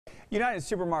United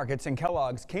Supermarkets and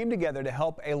Kellogg's came together to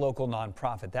help a local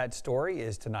nonprofit. That story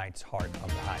is tonight's Heart of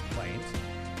the High Plains.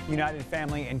 United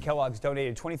Family and Kellogg's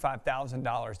donated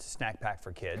 $25,000 to Snack Pack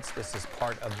for Kids. This is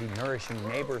part of the Nourishing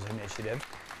Neighbors initiative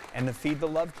and the Feed the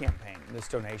Love campaign. This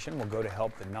donation will go to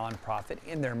help the nonprofit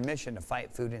in their mission to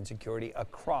fight food insecurity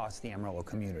across the Amarillo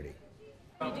community.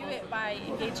 We do it by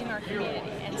engaging our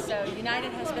community, and so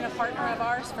United has been a partner of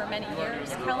ours for many years.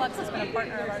 Kellogg's has been a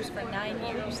partner of ours for 9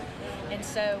 years, and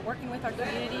so working with our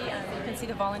community, you can see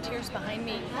the volunteers behind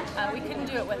me, we couldn't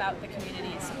do it without the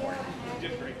community support.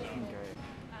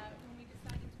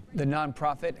 The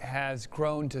nonprofit has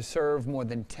grown to serve more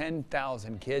than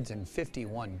 10,000 kids in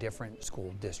 51 different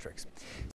school districts.